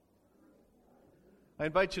I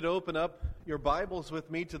invite you to open up your Bibles with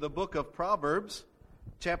me to the book of Proverbs,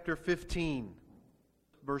 chapter 15,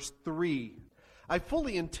 verse 3. I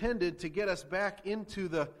fully intended to get us back into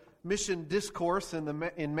the mission discourse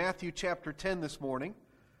in Matthew chapter 10 this morning,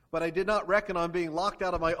 but I did not reckon on being locked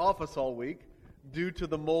out of my office all week due to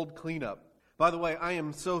the mold cleanup. By the way, I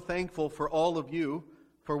am so thankful for all of you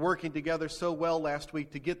for working together so well last week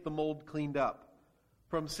to get the mold cleaned up.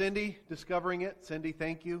 From Cindy discovering it, Cindy,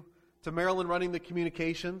 thank you, to Marilyn running the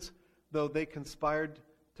communications, though they conspired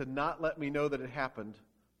to not let me know that it happened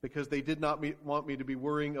because they did not want me to be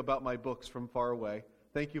worrying about my books from far away.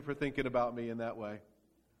 Thank you for thinking about me in that way.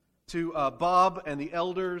 To Bob and the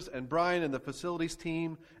elders and Brian and the facilities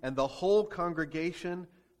team and the whole congregation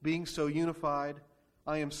being so unified,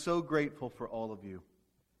 I am so grateful for all of you.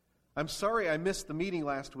 I'm sorry I missed the meeting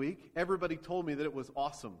last week. Everybody told me that it was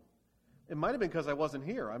awesome. It might have been because I wasn't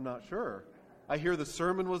here. I'm not sure. I hear the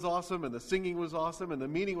sermon was awesome, and the singing was awesome, and the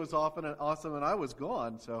meeting was awesome, and I was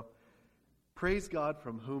gone. So, praise God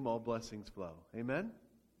from whom all blessings flow. Amen?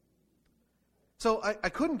 So, I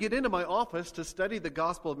couldn't get into my office to study the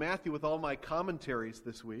Gospel of Matthew with all my commentaries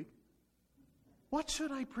this week. What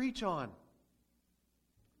should I preach on?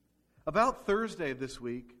 About Thursday this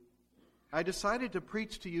week, I decided to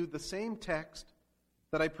preach to you the same text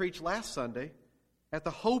that I preached last Sunday at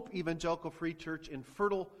the Hope Evangelical Free Church in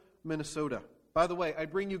Fertile, Minnesota. By the way, I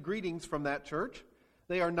bring you greetings from that church.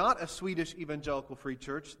 They are not a Swedish Evangelical Free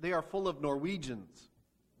Church. They are full of Norwegians.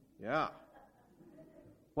 Yeah.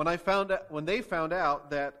 When they found out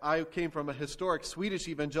that I came from a historic Swedish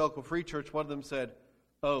Evangelical Free Church, one of them said,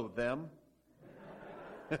 "Oh, them?"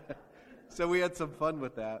 So we had some fun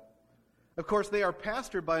with that. Of course, they are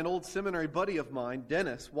pastored by an old seminary buddy of mine,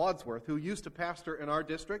 Dennis Wadsworth, who used to pastor in our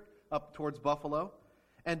district up towards Buffalo.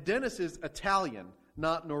 And Dennis is Italian,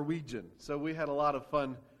 not Norwegian. So we had a lot of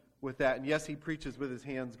fun with that. And yes, he preaches with his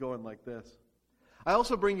hands going like this. I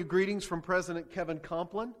also bring you greetings from President Kevin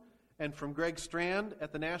Complin and from Greg Strand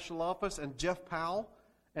at the national office and Jeff Powell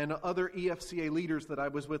and other EFCA leaders that I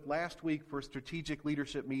was with last week for strategic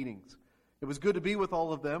leadership meetings. It was good to be with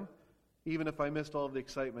all of them, even if I missed all of the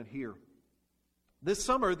excitement here. This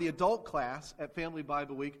summer, the adult class at Family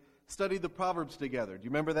Bible Week studied the Proverbs together. Do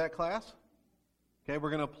you remember that class? Okay,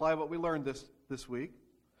 we're going to apply what we learned this week.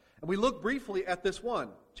 And we look briefly at this one,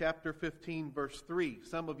 chapter 15, verse 3.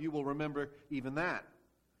 Some of you will remember even that.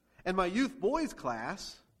 And my youth boys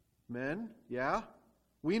class, men, yeah,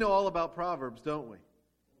 we know all about Proverbs, don't we?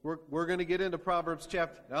 We're going to get into Proverbs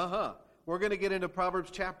We're going to get into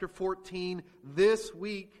Proverbs chapter 14 this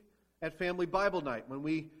week at Family Bible Night. When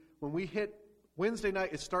we hit Wednesday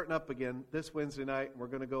night, it's starting up again this Wednesday night, and we're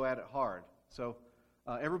going to go at it hard. So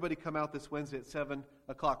everybody come out this Wednesday at 7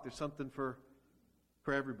 o'clock. There's something for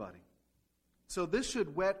everybody. So this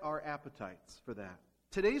should whet our appetites for that.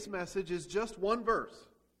 Today's message is just one verse.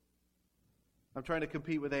 I'm trying to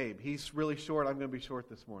compete with Abe. He's really short. I'm going to be short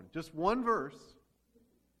this morning. Just one verse.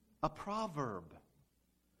 A proverb.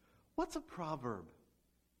 What's a proverb?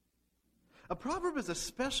 A proverb is a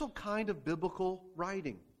special kind of biblical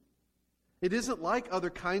writing. It isn't like other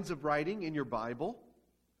kinds of writing in your Bible.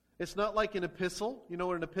 It's not like an epistle. You know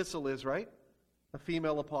what an epistle is, right? A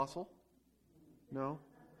female apostle? No?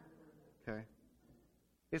 Okay.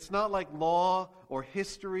 It's not like law or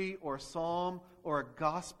history or psalm or a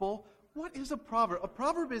gospel. What is a proverb? A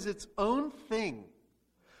proverb is its own thing.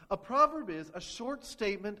 A proverb is a short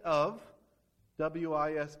statement of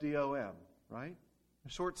wisdom, right? A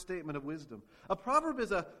short statement of wisdom. A proverb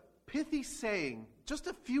is a pithy saying, just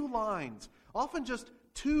a few lines, often just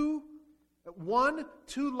one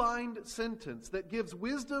two-lined sentence that gives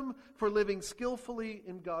wisdom for living skillfully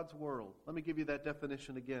in God's world. Let me give you that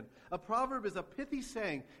definition again. A proverb is a pithy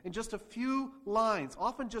saying in just a few lines,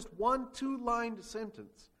 often just one two-lined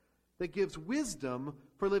sentence that gives wisdom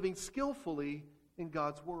for living skillfully in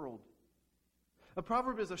God's world. A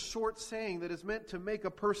proverb is a short saying that is meant to make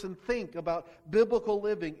a person think about biblical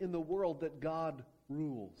living in the world that God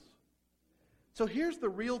rules. So here's the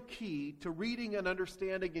real key to reading and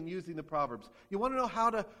understanding and using the Proverbs. You want to know how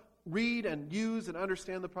to read and use and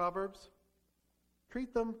understand the Proverbs?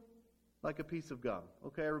 Treat them like a piece of gum.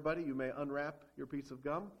 Okay, everybody, you may unwrap your piece of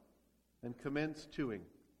gum and commence chewing.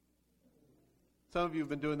 Some of you have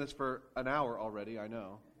been doing this for an hour already, I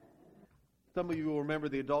know. Some of you will remember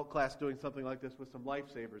the adult class doing something like this with some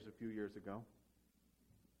lifesavers a few years ago.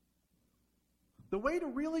 The way to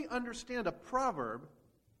really understand a proverb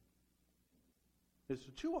is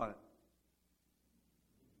to chew on it,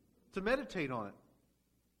 to meditate on it.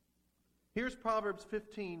 Here's Proverbs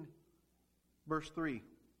 15, verse 3.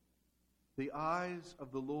 The eyes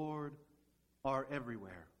of the Lord are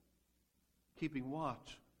everywhere, keeping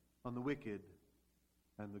watch on the wicked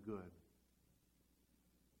and the good.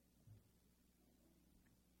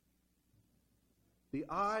 The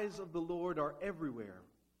eyes of the Lord are everywhere,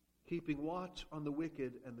 keeping watch on the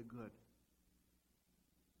wicked and the good.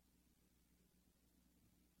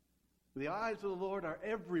 The eyes of the Lord are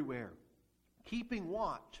everywhere, keeping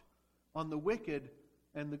watch on the wicked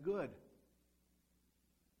and the good.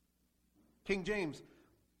 King James,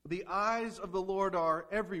 the eyes of the Lord are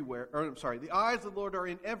everywhere, the eyes of the Lord are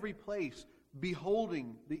in every place,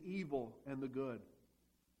 beholding the evil and the good.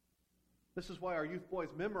 This is why our youth boys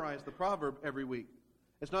memorize the proverb every week.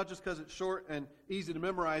 It's not just because it's short and easy to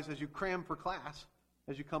memorize as you cram for class,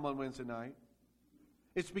 as you come on Wednesday night.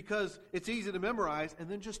 It's because it's easy to memorize and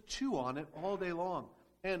then just chew on it all day long.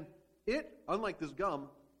 And unlike this gum,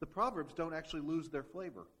 the Proverbs don't actually lose their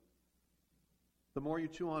flavor. The more you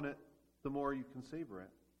chew on it, the more you can savor it.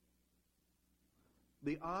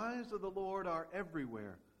 The eyes of the Lord are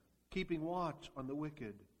everywhere, keeping watch on the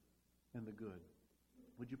wicked and the good.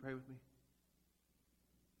 Would you pray with me?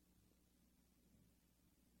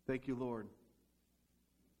 Thank you, Lord,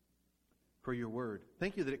 for your word.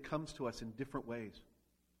 Thank you that it comes to us in different ways.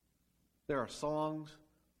 There are songs,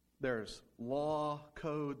 there's law,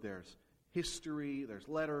 code, there's history, there's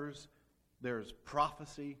letters, there's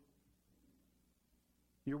prophecy.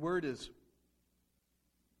 Your word it's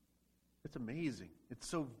amazing. It's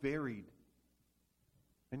so varied.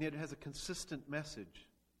 And yet it has a consistent message,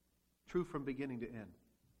 true from beginning to end.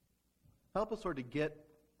 Help us, Lord, to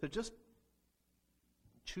just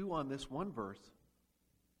chew on this one verse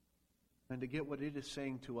and to get what it is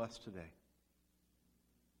saying to us today.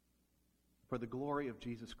 For the glory of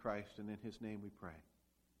Jesus Christ, and in His name we pray.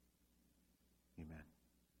 Amen.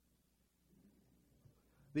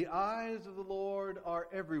 The eyes of the Lord are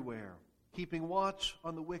everywhere, keeping watch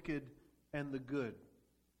on the wicked and the good.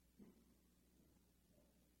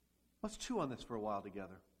 Let's chew on this for a while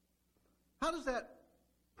together. How does that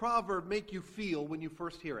proverb make you feel when you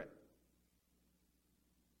first hear it?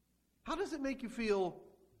 How does it make you feel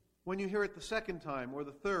when you hear it the second time, or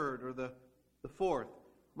the third, or the fourth?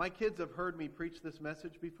 My kids have heard me preach this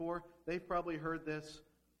message before. They've probably heard this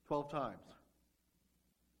 12 times.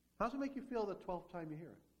 How does it make you feel the 12th time you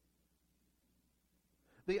hear it?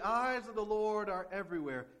 The eyes of the Lord are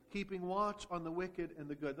everywhere, keeping watch on the wicked and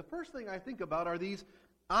the good. The first thing I think about are these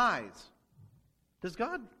eyes. Does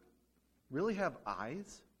God really have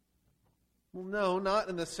eyes? Well, no, not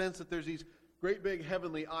in the sense that there's these great big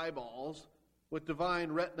heavenly eyeballs with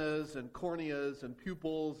divine retinas and corneas and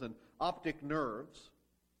pupils and optic nerves.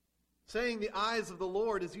 Saying the eyes of the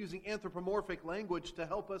Lord is using anthropomorphic language to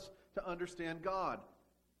help us to understand God.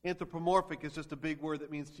 Anthropomorphic is just a big word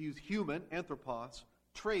that means to use human, anthropos,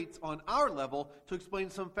 traits on our level to explain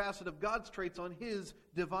some facet of God's traits on His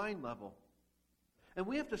divine level. And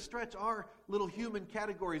we have to stretch our little human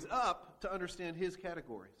categories up to understand His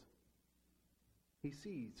categories. He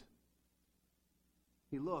sees.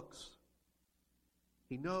 He looks.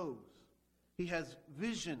 He knows. He has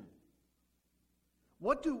vision.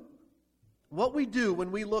 What we do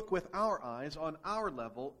when we look with our eyes on our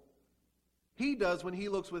level, He does when He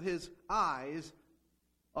looks with His eyes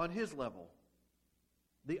on His level.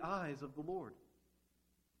 The eyes of the Lord.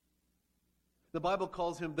 The Bible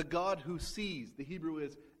calls Him the God who sees. The Hebrew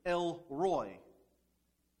is El Roi.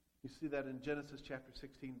 You see that in Genesis chapter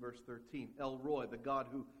 16, verse 13. El Roi, the God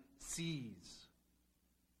who sees.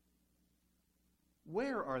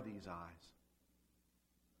 Where are these eyes?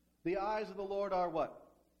 The eyes of the Lord are what?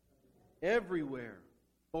 Everywhere.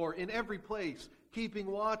 Or in every place. Keeping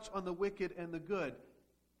watch on the wicked and the good.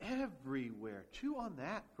 Everywhere. Chew on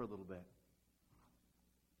that for a little bit.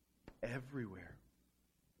 Everywhere.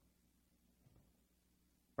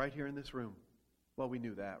 Right here in this room. Well, we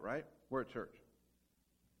knew that, right? We're at church.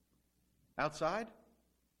 Outside?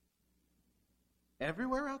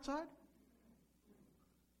 Everywhere outside?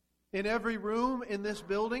 In every room in this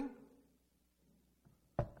building?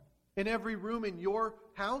 In every room in your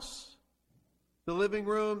house? The living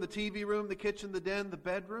room, the TV room, the kitchen, the den, the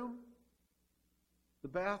bedroom? The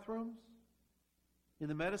bathrooms? In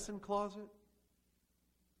the medicine closet?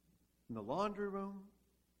 In the laundry room?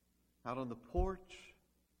 Out on the porch?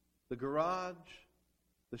 The garage?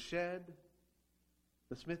 The shed?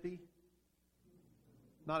 The smithy?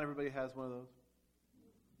 Not everybody has one of those.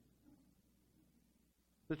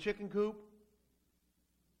 The chicken coop?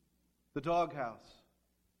 The doghouse?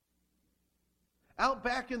 Out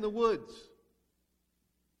back in the woods?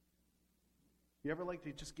 You ever like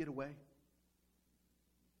to just get away?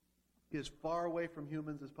 Get as far away from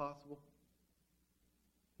humans as possible?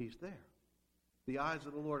 He's there. The eyes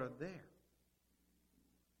of the Lord are there.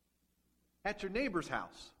 at your neighbor's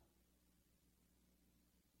house,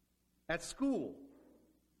 at school,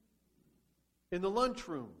 in the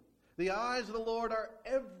lunchroom. The eyes of the Lord are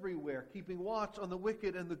everywhere, keeping watch on the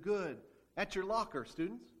wicked and the good. At your locker,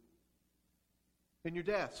 students, in your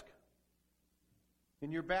desk,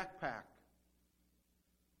 in your backpack,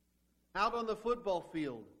 out on the football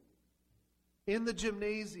field, in the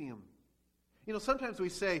gymnasium. You know, sometimes we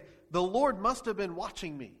say, the Lord must have been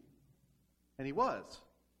watching me. And He was.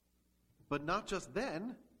 But not just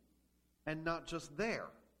then, and not just there,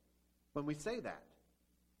 when we say that.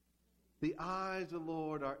 The eyes of the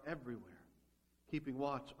Lord are everywhere, keeping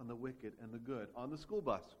watch on the wicked and the good. On the school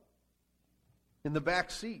bus, in the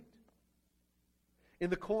back seat,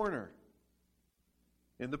 in the corner,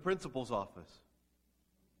 in the principal's office,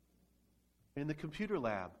 in the computer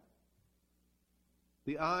lab.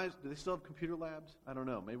 The eyes, do they still have computer labs? I don't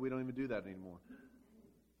know. Maybe we don't even do that anymore.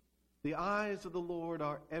 The eyes of the Lord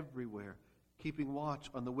are everywhere, keeping watch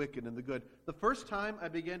on the wicked and the good. The first time I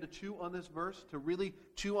began to chew on this verse, to really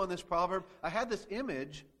chew on this proverb, I had this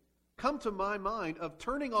image come to my mind of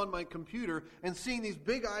turning on my computer and seeing these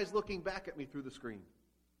big eyes looking back at me through the screen.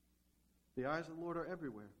 The eyes of the Lord are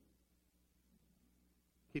everywhere,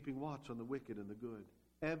 keeping watch on the wicked and the good.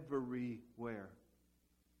 Everywhere.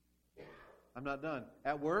 I'm not done.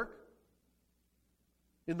 At work,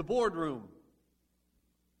 in the boardroom,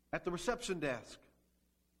 at the reception desk,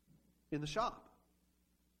 in the shop,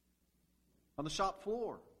 on the shop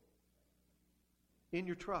floor, in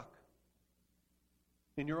your truck,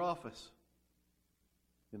 in your office,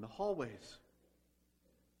 in the hallways,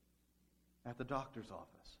 at the doctor's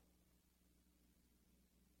office,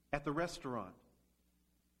 at the restaurant,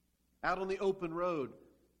 out on the open road,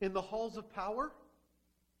 in the halls of power,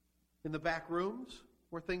 in the back rooms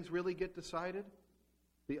where things really get decided.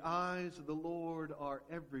 The eyes of the Lord are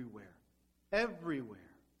everywhere, everywhere,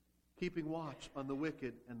 keeping watch on the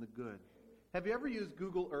wicked and the good. Have you ever used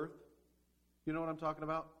Google Earth? You know what I'm talking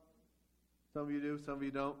about? Some of you do, some of you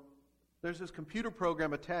don't. There's this computer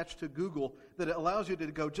program attached to Google that allows you to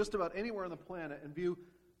go just about anywhere on the planet and view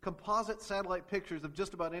composite satellite pictures of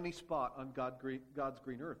just about any spot on God's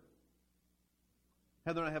green earth.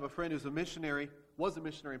 Heather and I have a friend who's was a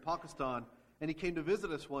missionary in Pakistan, and he came to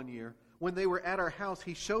visit us one year. When they were at our house,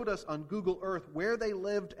 he showed us on Google Earth where they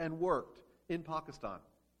lived and worked in Pakistan.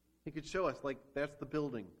 He could show us, like, that's the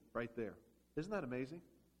building right there. Isn't that amazing?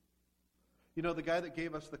 You know, the guy that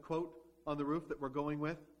gave us the quote on the roof that we're going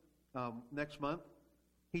with next month,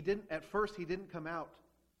 at first he didn't come out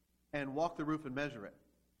and walk the roof and measure it.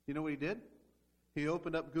 You know what he did? He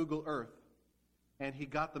opened up Google Earth, and he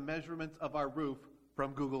got the measurements of our roof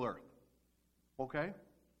from Google Earth. Okay?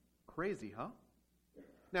 Crazy, huh?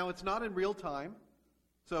 Now, it's not in real time,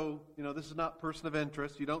 so, this is not person of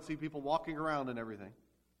interest. You don't see people walking around and everything.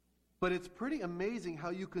 But it's pretty amazing how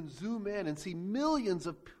you can zoom in and see millions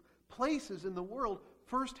of places in the world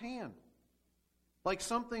firsthand, like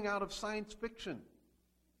something out of science fiction.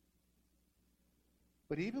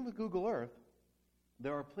 But even with Google Earth,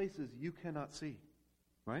 there are places you cannot see,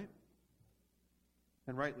 right?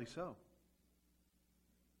 And rightly so.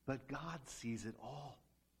 But God sees it all.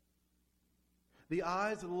 The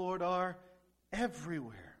eyes of the Lord are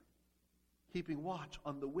everywhere, keeping watch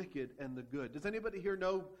on the wicked and the good. Does anybody here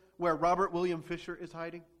know where Robert William Fisher is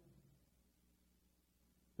hiding?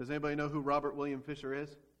 Does anybody know who Robert William Fisher is?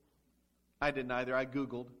 I didn't either. I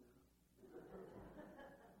Googled.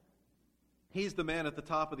 He's the man at the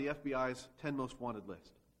top of the FBI's 10 most wanted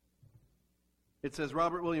list. It says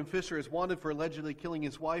Robert William Fisher is wanted for allegedly killing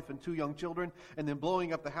his wife and 2 young children and then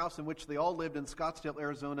blowing up the house in which they all lived in Scottsdale,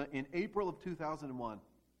 Arizona in April of 2001.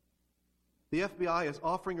 The FBI is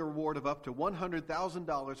offering a reward of up to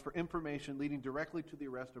 $100,000 for information leading directly to the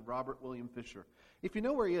arrest of Robert William Fisher. If you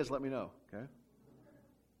know where he is, let me know, okay?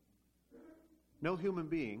 No human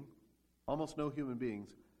being, almost no human beings,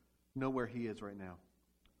 know where he is right now.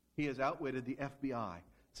 He has outwitted the FBI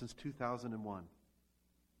since 2001.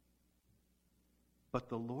 But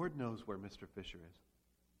the Lord knows where Mr. Fisher is.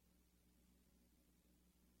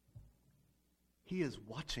 He is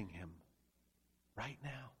watching him right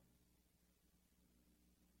now.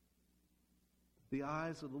 The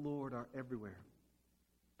eyes of the Lord are everywhere,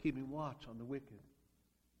 keeping watch on the wicked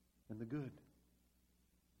and the good.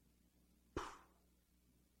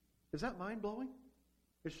 Is that mind-blowing?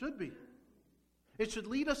 It should be. It should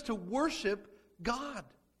lead us to worship God.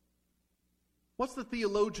 What's the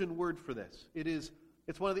theologian word for this?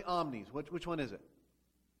 It's one of the omnis. Which one is it?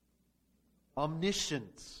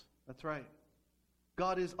 Omniscience. That's right.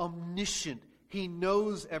 God is omniscient. He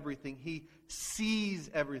knows everything. He sees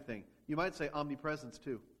everything. You might say omnipresence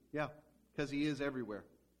too. Yeah, because He is everywhere.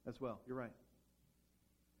 as well. You're right.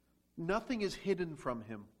 Nothing is hidden from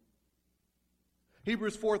him.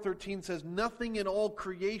 Hebrews 4:13 says, nothing in all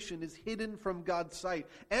creation is hidden from God's sight.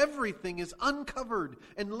 Everything is uncovered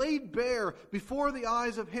and laid bare before the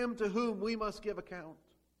eyes of him to whom we must give account.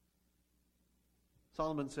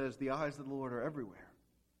 Solomon says, the eyes of the Lord are everywhere,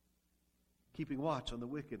 keeping watch on the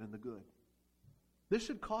wicked and the good. This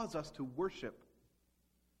should cause us to worship.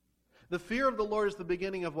 The fear of the Lord is the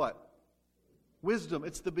beginning of what? Wisdom.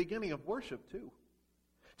 It's the beginning of worship too.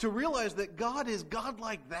 To realize that God is God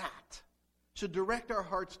like that should direct our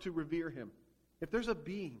hearts to revere him. If there's a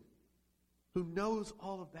being who knows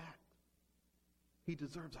all of that, he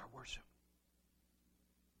deserves our worship.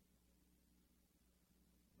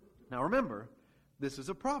 Now remember, this is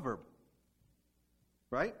a proverb,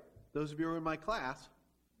 right? Those of you who are in my class,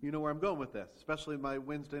 you know where I'm going with this, especially my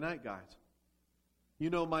Wednesday night guys. You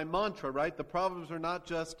know my mantra, right? The Proverbs are not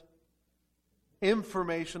just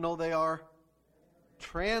informational, they are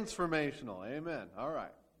transformational. Amen. All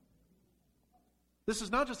right. This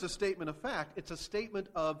is not just a statement of fact, it's a statement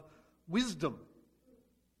of wisdom.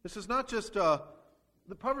 This is not just, the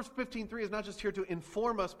Proverbs 15:3 is not just here to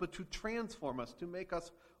inform us, but to transform us, to make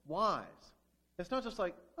us wise. It's not just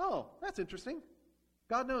like, oh, that's interesting.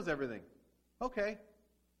 God knows everything. Okay.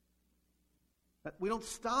 We don't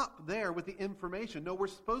stop there with the information. No, we're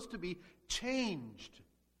supposed to be changed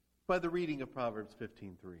by the reading of Proverbs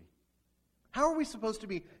 15:3. How are we supposed to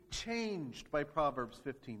be changed by Proverbs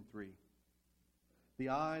 15:3? The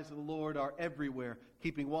eyes of the Lord are everywhere,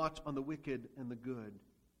 keeping watch on the wicked and the good.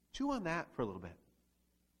 Chew on that for a little bit.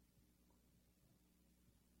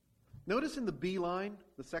 Notice in the B line,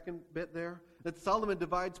 the second bit there, that Solomon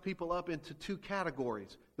divides people up into two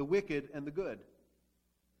categories, the wicked and the good.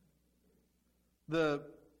 The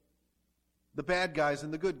bad guys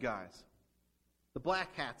and the good guys. The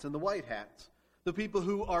black hats and the white hats. The people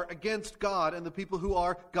who are against God and the people who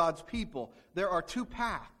are God's people. There are two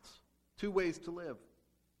paths, two ways to live.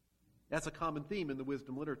 That's a common theme in the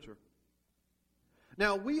wisdom literature.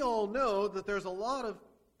 Now, we all know that there's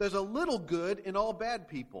a little good in all bad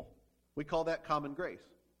people. We call that common grace.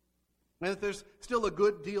 And that there's still a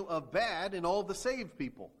good deal of bad in all the saved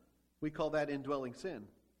people. We call that indwelling sin.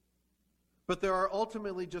 But there are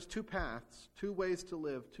ultimately just two paths, two ways to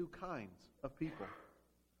live, two kinds of people.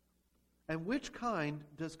 And which kind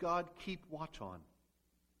does God keep watch on?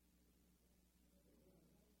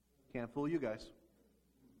 Can't fool you guys.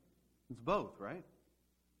 It's both, right?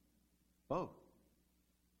 Both.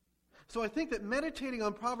 So I think that meditating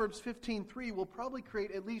on Proverbs 15:3 will probably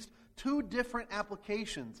create at least two different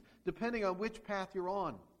applications, depending on which path you're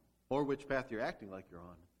on, or which path you're acting like you're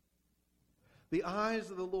on. The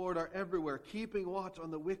eyes of the Lord are everywhere, keeping watch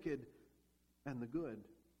on the wicked and the good.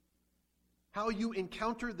 How you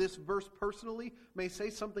encounter this verse personally may say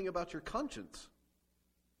something about your conscience.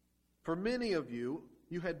 For many of you,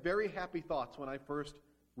 you had very happy thoughts when I first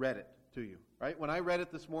read it to you, right? When I read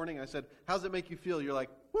it this morning, I said, how does it make you feel? You're like,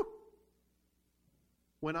 whoo.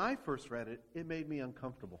 When I first read it, it made me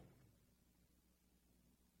uncomfortable.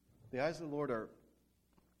 The eyes of the Lord are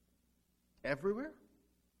everywhere.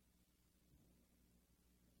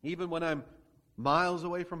 Even when I'm miles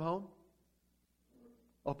away from home,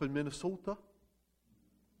 up in Minnesota,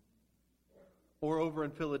 or over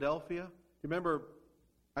in Philadelphia. Remember,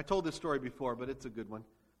 I told this story before, but it's a good one.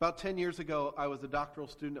 About 10 years ago, I was a doctoral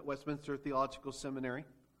student at Westminster Theological Seminary,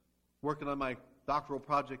 working on my doctoral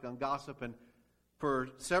project on gossip, and for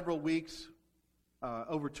several weeks,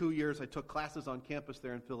 over 2 years, I took classes on campus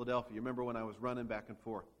there in Philadelphia. You remember when I was running back and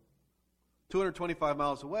forth? 225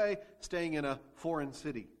 miles away, staying in a foreign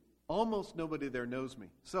city. Almost nobody there knows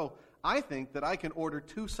me. So I think that I can order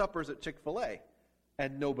 2 suppers at Chick-fil-A,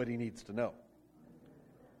 and nobody needs to know.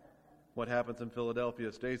 What happens in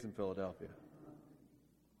Philadelphia stays in Philadelphia.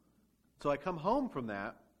 So I come home from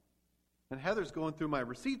that, and Heather's going through my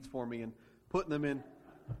receipts for me and putting them in.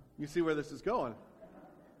 You see where this is going.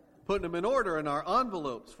 Putting them in order in our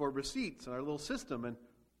envelopes for receipts in our little system, and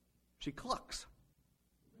she clucks.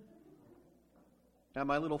 And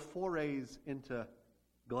my little forays into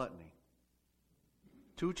gluttony.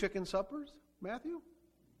 2 chicken suppers, Matthew?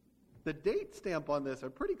 The date stamp on this are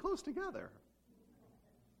pretty close together.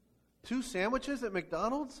 2 sandwiches at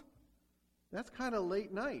McDonald's? That's kind of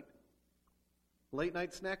late night. Late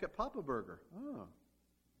night snack at Papa Burger. Oh.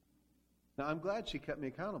 Now, I'm glad she kept me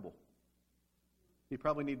accountable. You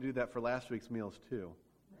probably need to do that for last week's meals, too.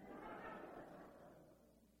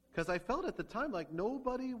 Because I felt at the time like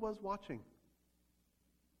nobody was watching.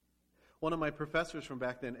 One of my professors from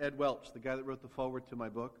back then, Ed Welch, the guy that wrote the foreword to my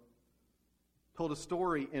book, told a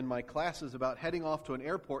story in my classes about heading off to an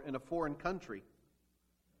airport in a foreign country.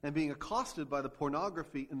 and being accosted by the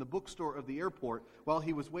pornography in the bookstore of the airport while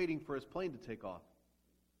he was waiting for his plane to take off.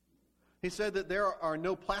 He said that there are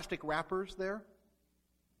no plastic wrappers there,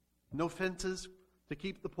 no fences to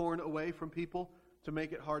keep the porn away from people to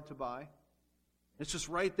make it hard to buy. It's just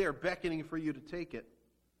right there beckoning for you to take it.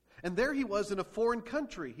 And there he was in a foreign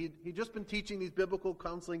country. He'd just been teaching these biblical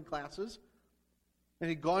counseling classes. And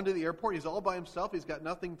he'd gone to the airport. He's all by himself. He's got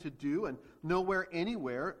nothing to do and nowhere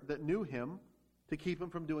anywhere that knew him to keep him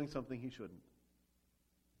from doing something he shouldn't.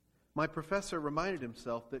 My professor reminded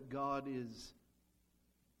himself that God is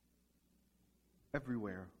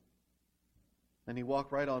everywhere. And he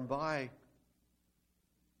walked right on by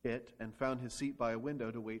it and found his seat by a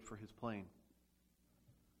window to wait for his plane.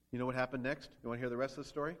 You know what happened next? You want to hear the rest of the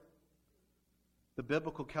story? The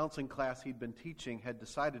biblical counseling class he'd been teaching had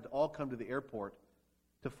decided to all come to the airport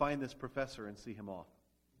to find this professor and see him off.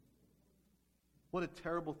 What a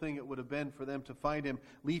terrible thing it would have been for them to find him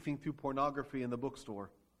leafing through pornography in the bookstore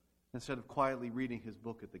instead of quietly reading his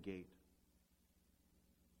book at the gate.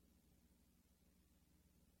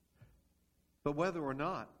 But whether or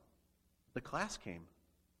not the class came,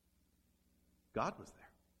 God was there.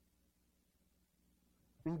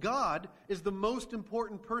 And God is the most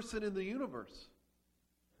important person in the universe.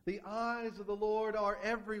 The eyes of the Lord are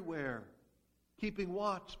everywhere, keeping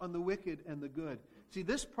watch on the wicked and the good. See,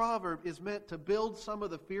 this proverb is meant to build some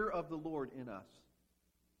of the fear of the Lord in us,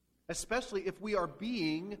 especially if we are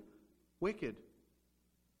being wicked.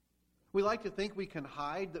 We like to think we can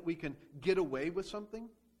hide, that we can get away with something.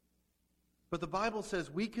 But the Bible says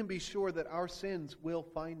we can be sure that our sins will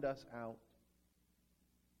find us out.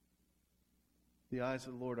 The eyes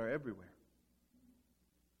of the Lord are everywhere,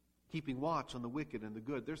 keeping watch on the wicked and the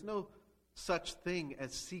good. There's no such thing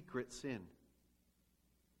as secret sin.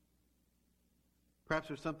 Perhaps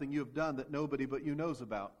there's something you have done that nobody but you knows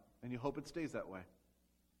about, and you hope it stays that way.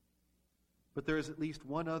 But there is at least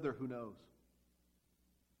one other who knows.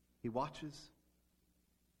 He watches,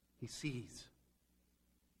 he sees,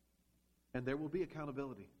 and there will be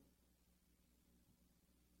accountability.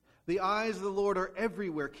 The eyes of the Lord are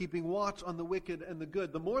everywhere, keeping watch on the wicked and the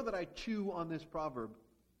good. The more that I chew on this proverb,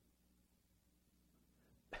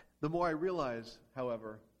 the more I realize,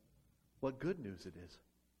 however, what good news it is.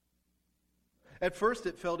 At first,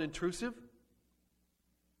 it felt intrusive.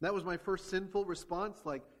 That was my first sinful response,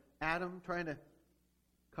 like Adam trying to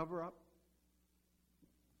cover up.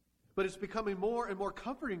 But it's becoming more and more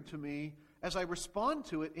comforting to me as I respond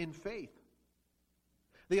to it in faith.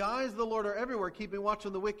 The eyes of the Lord are everywhere, keeping watch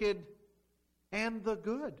on the wicked and the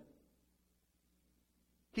good.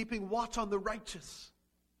 Keeping watch on the righteous.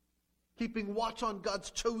 Keeping watch on God's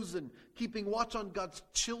chosen. Keeping watch on God's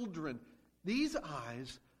children. These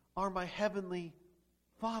eyes are my heavenly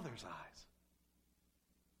Father's eyes.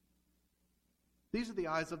 These are the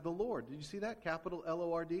eyes of the Lord. Did you see that? Capital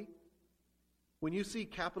L-O-R-D? When you see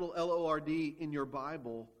capital L-O-R-D in your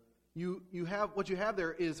Bible, you have what you have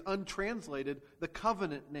there is untranslated the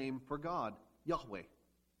covenant name for God, Yahweh.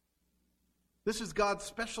 This is God's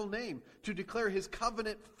special name to declare his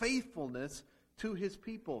covenant faithfulness to his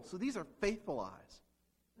people. So these are faithful eyes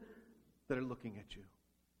that are looking at you.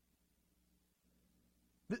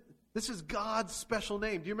 This is God's special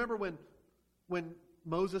name. Do you remember when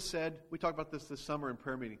Moses said, we talked about this summer in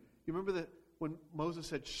prayer meeting. You remember that when Moses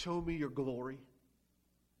said, "Show me your glory"?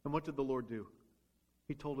 And what did the Lord do?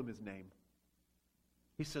 He told him his name.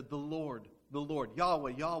 He said, the Lord,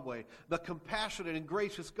 Yahweh, Yahweh, the compassionate and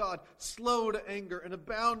gracious God, slow to anger and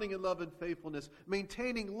abounding in love and faithfulness,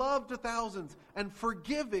 maintaining love to thousands and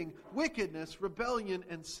forgiving wickedness, rebellion,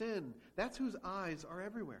 and sin. That's whose eyes are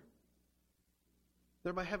everywhere.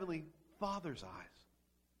 They're my heavenly Father's eyes.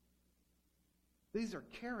 These are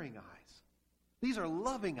caring eyes. These are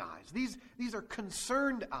loving eyes. These are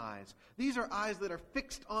concerned eyes. These are eyes that are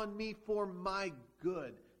fixed on me for my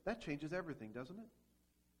good. That changes everything, doesn't it?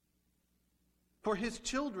 For his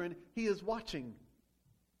children, he is watching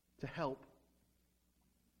to help.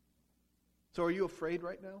 So are you afraid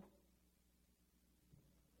right now?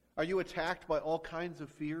 Are you attacked by all kinds of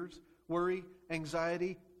fears, worry,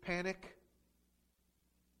 anxiety, panic?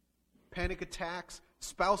 Panic attacks,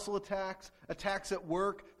 spousal attacks, attacks at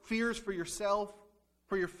work, fears for yourself,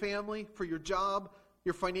 for your family, for your job,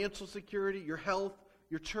 your financial security, your health,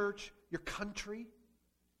 your church, your country.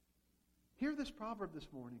 Hear this proverb this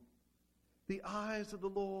morning. The eyes of the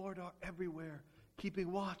Lord are everywhere,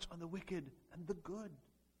 keeping watch on the wicked and the good.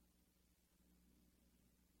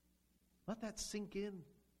 Let that sink in.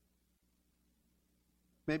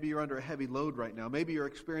 Maybe you're under a heavy load right now. Maybe you're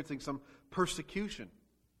experiencing some persecution,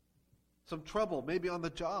 some trouble, maybe on the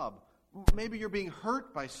job. Maybe you're being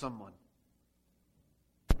hurt by someone.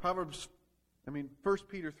 1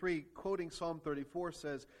 Peter 3, quoting Psalm 34,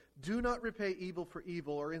 says, "Do not repay evil for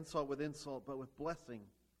evil or insult with insult, but with blessing,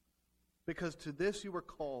 because to this you were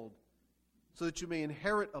called, so that you may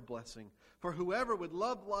inherit a blessing. For whoever would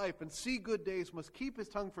love life and see good days must keep his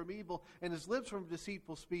tongue from evil and his lips from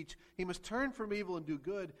deceitful speech. He must turn from evil and do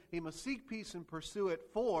good. He must seek peace and pursue it.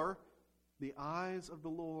 For the eyes of the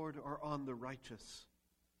Lord are on the righteous,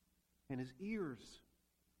 and his ears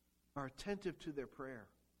are attentive to their prayer.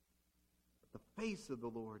 But the face of the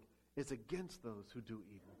Lord is against those who do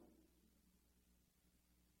evil."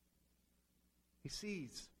 He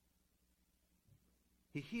sees,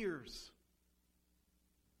 he hears,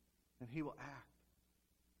 and he will act.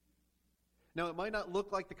 Now, it might not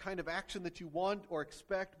look like the kind of action that you want or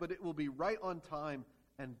expect, but it will be right on time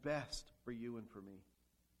and best for you and for me.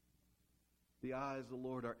 The eyes of the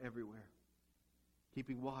Lord are everywhere,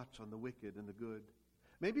 keeping watch on the wicked and the good.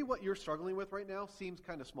 Maybe what you're struggling with right now seems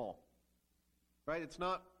kind of small, right? It's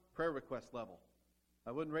not prayer request level.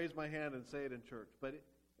 I wouldn't raise my hand and say it in church, but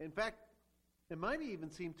in fact, it might even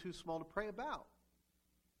seem too small to pray about.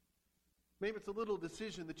 Maybe it's a little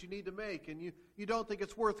decision that you need to make, and you don't think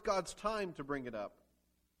it's worth God's time to bring it up.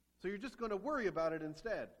 So you're just going to worry about it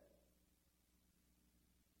instead.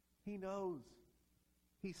 He knows.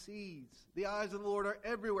 He sees. The eyes of the Lord are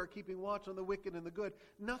everywhere, keeping watch on the wicked and the good.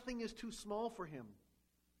 Nothing is too small for him.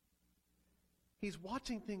 He's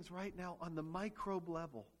watching things right now on the microbe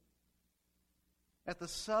level, at the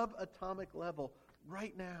subatomic level,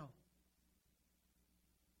 right now.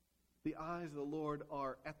 The eyes of the Lord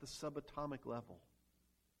are at the subatomic level,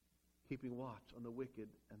 keeping watch on the wicked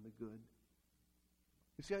and the good.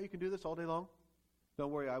 You see how you can do this all day long?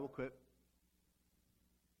 Don't worry, I will quit.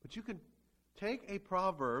 But you can take a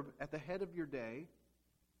proverb at the head of your day,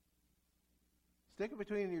 stick it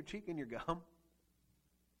between your cheek and your gum,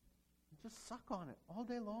 and just suck on it all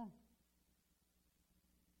day long.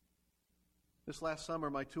 This last summer,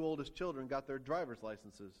 my two oldest children got their driver's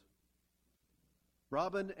licenses.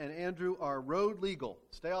 Robin and Andrew are road legal.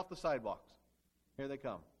 Stay off the sidewalks. Here they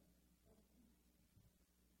come.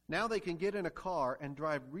 Now they can get in a car and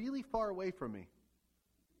drive really far away from me.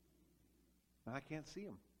 And I can't see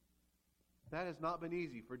them. That has not been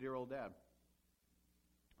easy for dear old Dad.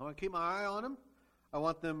 I want to keep my eye on them. I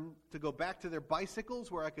want them to go back to their bicycles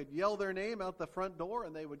where I could yell their name out the front door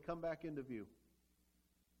and they would come back into view.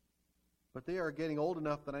 But they are getting old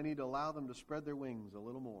enough that I need to allow them to spread their wings a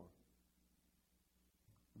little more.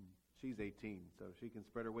 She's 18, so she can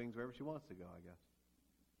spread her wings wherever she wants to go, I guess.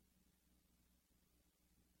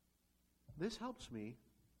 This helps me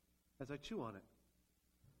as I chew on it.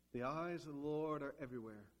 The eyes of the Lord are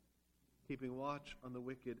everywhere, keeping watch on the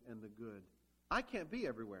wicked and the good. I can't be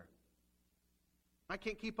everywhere. I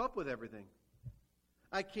can't keep up with everything.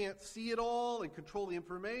 I can't see it all and control the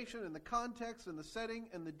information and the context and the setting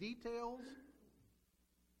and the details.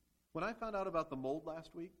 When I found out about the mold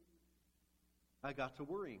last week, I got to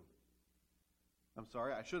worrying. I'm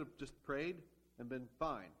sorry, I should have just prayed and been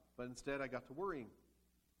fine. But instead I got to worrying.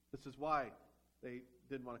 This is why they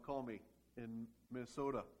didn't want to call me in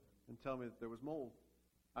Minnesota and tell me that there was mold.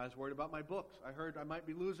 I was worried about my books. I heard I might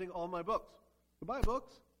be losing all my books. Goodbye,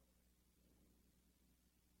 books.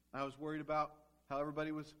 I was worried about how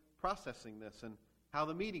everybody was processing this and how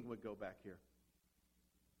the meeting would go back here.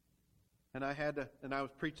 And I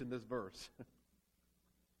was preaching this verse.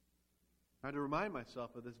 I had to remind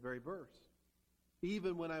myself of this very verse,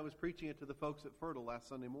 even when I was preaching it to the folks at Fertile last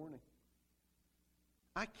Sunday morning.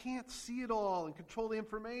 I can't see it all and control the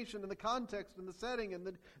information and the context and the setting and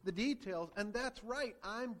the details. And that's right,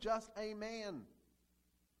 I'm just a man.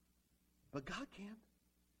 But God can.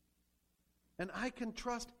 And I can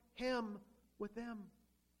trust Him with them.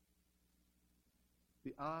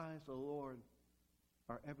 The eyes of the Lord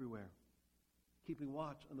are everywhere, keeping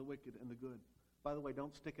watch on the wicked and the good. By the way,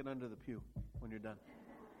 don't stick it under the pew when you're done.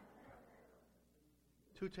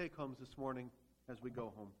 2 take-homes this morning as we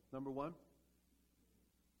go home. Number 1,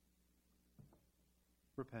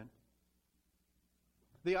 repent.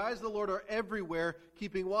 The eyes of the Lord are everywhere,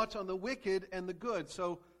 keeping watch on the wicked and the good.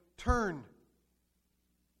 So turn.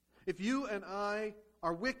 If you and I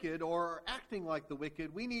are wicked or are acting like the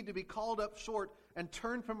wicked, we need to be called up short and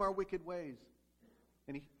turn from our wicked ways.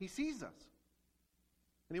 And He sees us.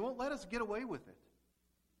 And He won't let us get away with it.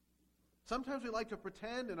 Sometimes we like to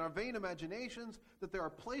pretend in our vain imaginations that there are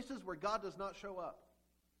places where God does not show up.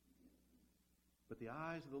 But the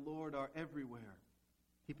eyes of the Lord are everywhere,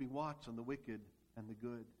 keeping watch on the wicked and the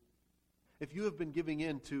good. If you have been giving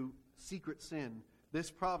in to secret sin, this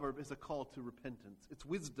proverb is a call to repentance. It's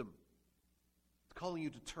wisdom. It's calling you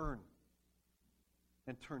to turn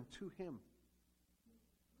and turn to Him.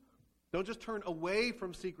 Don't just turn away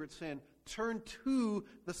from secret sin. Turn to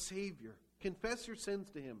the Savior. Confess your sins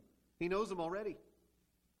to Him. He knows them already.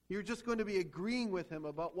 You're just going to be agreeing with Him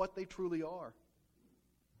about what they truly are.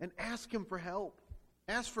 And ask Him for help.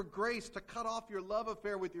 Ask for grace to cut off your love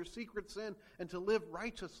affair with your secret sin and to live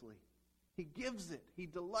righteously. He gives it. He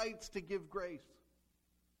delights to give grace.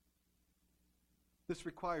 This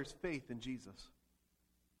requires faith in Jesus.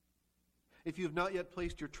 If you have not yet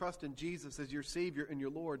placed your trust in Jesus as your Savior and your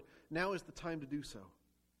Lord, now is the time to do so.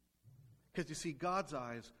 Because you see, God's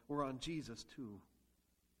eyes were on Jesus too.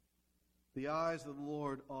 The eyes of the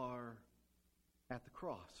Lord are at the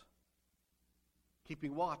cross,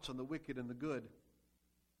 keeping watch on the wicked and the good.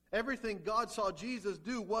 Everything God saw Jesus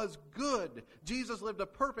do was good. Jesus lived a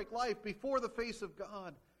perfect life before the face of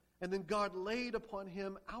God. And then God laid upon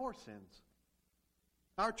Him our sins,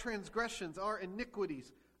 our transgressions, our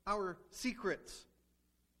iniquities, our secrets,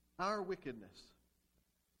 our wickedness.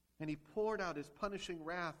 And He poured out His punishing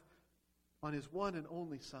wrath on His one and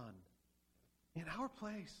only Son in our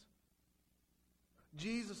place.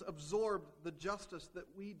 Jesus absorbed the justice that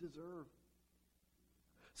we deserve,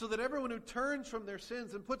 so that everyone who turns from their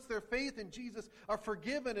sins and puts their faith in Jesus are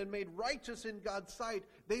forgiven and made righteous in God's sight.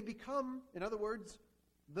 They become, in other words,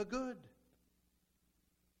 the good,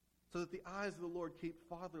 so that the eyes of the Lord keep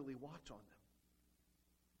fatherly watch on them,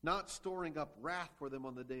 not storing up wrath for them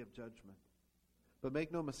on the day of judgment. But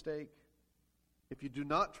make no mistake, if you do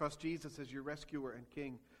not trust Jesus as your rescuer and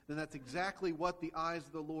king, then that's exactly what the eyes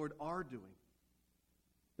of the Lord are doing.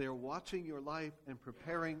 They are watching your life and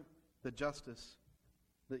preparing the justice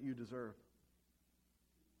that you deserve.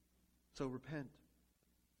 So repent.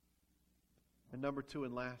 And number 2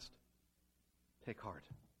 and last, take heart.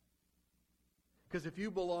 Because if you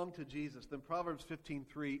belong to Jesus, then Proverbs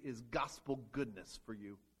 15:3 is gospel goodness for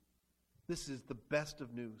you. This is the best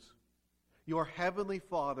of news. Your heavenly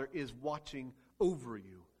Father is watching over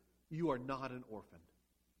you. You are not an orphan.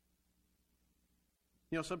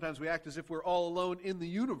 You know, sometimes we act as if we're all alone in the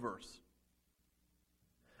universe.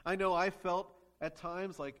 I know I felt at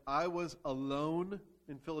times like I was alone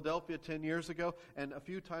in Philadelphia 10 years ago, and a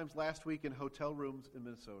few times last week in hotel rooms in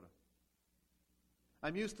Minnesota.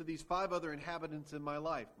 I'm used to these 5 other inhabitants in my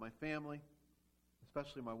life, my family,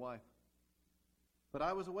 especially my wife. But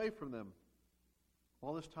I was away from them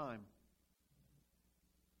all this time.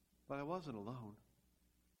 But I wasn't alone.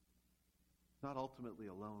 Not ultimately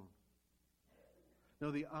alone. No,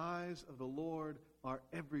 the eyes of the Lord are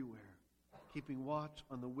everywhere, keeping watch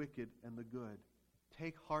on the wicked and the good.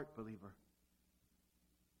 Take heart, believer.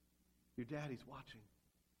 Your daddy's watching.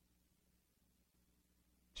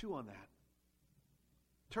 Chew on that.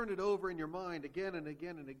 Turn it over in your mind again and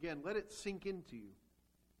again and again. Let it sink into you.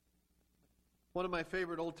 One of my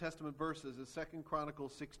favorite Old Testament verses is 2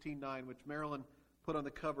 Chronicles 16:9, which Marilyn put on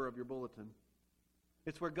the cover of your bulletin.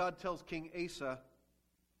 It's where God tells King Asa,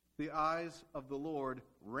 the eyes of the Lord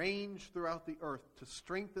range throughout the earth to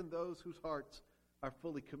strengthen those whose hearts are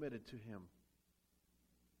fully committed to Him.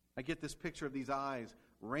 I get this picture of these eyes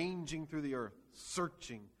ranging through the earth,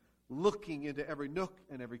 searching, looking into every nook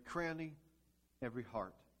and every cranny, every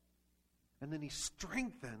heart. And then He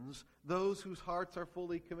strengthens those whose hearts are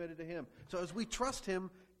fully committed to Him. So as we trust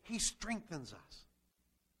Him, He strengthens us.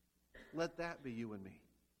 Let that be you and me.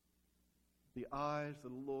 The eyes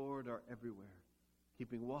of the Lord are everywhere,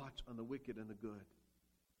 keeping watch on the wicked and the good.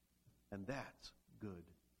 And that's good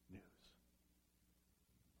news.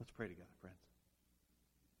 Let's pray together, friends.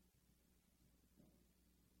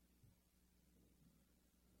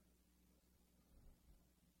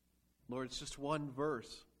 Lord, it's just one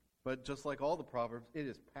verse, but just like all the Proverbs, it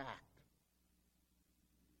is packed.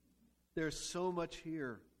 There's so much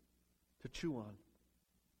here to chew on.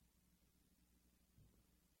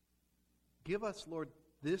 Give us, Lord,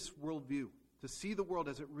 this worldview, to see the world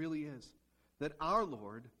as it really is, that our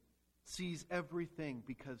Lord sees everything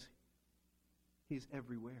because He's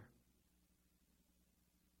everywhere.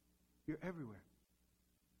 You're everywhere.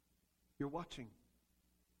 You're watching.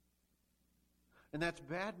 And that's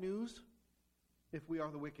bad news if we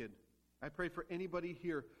are the wicked. I pray for anybody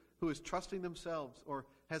here who is trusting themselves or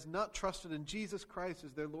has not trusted in Jesus Christ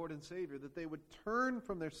as their Lord and Savior, that they would turn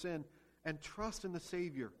from their sin and trust in the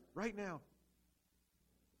Savior right now.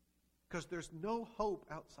 Because there's no hope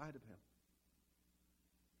outside of Him.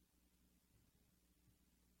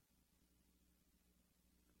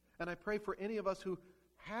 And I pray for any of us who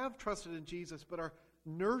have trusted in Jesus but are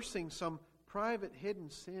nursing some private hidden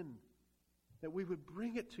sin, that we would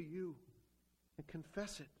bring it to You and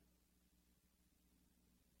confess it.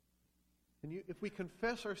 And if we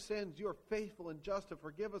confess our sins, You are faithful and just to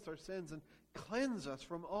forgive us our sins and cleanse us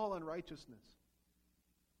from all unrighteousness.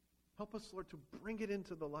 Help us, Lord, to bring it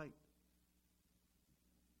into the light.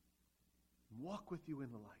 Walk with you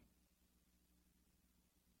in the light.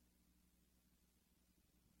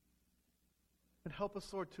 And help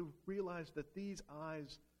us, Lord, to realize that these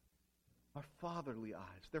eyes are fatherly eyes.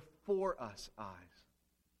 They're for us eyes.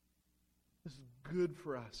 This is good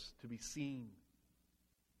for us to be seen.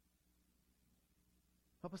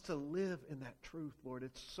 Help us to live in that truth, Lord.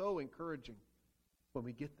 It's so encouraging when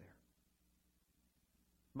we get there.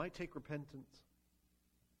 It might take repentance.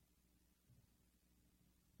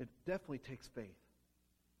 It definitely takes faith.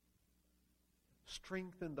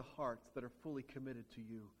 Strengthen the hearts that are fully committed to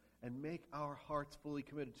you, and make our hearts fully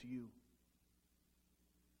committed to you,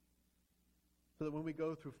 so that when we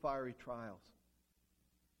go through fiery trials,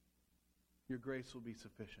 your grace will be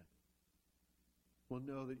sufficient. We'll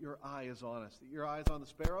know that your eye is on us, that your eye is on the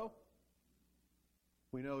sparrow.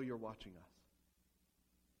 We know you're watching us.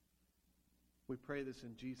 We pray this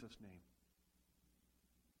in Jesus' name.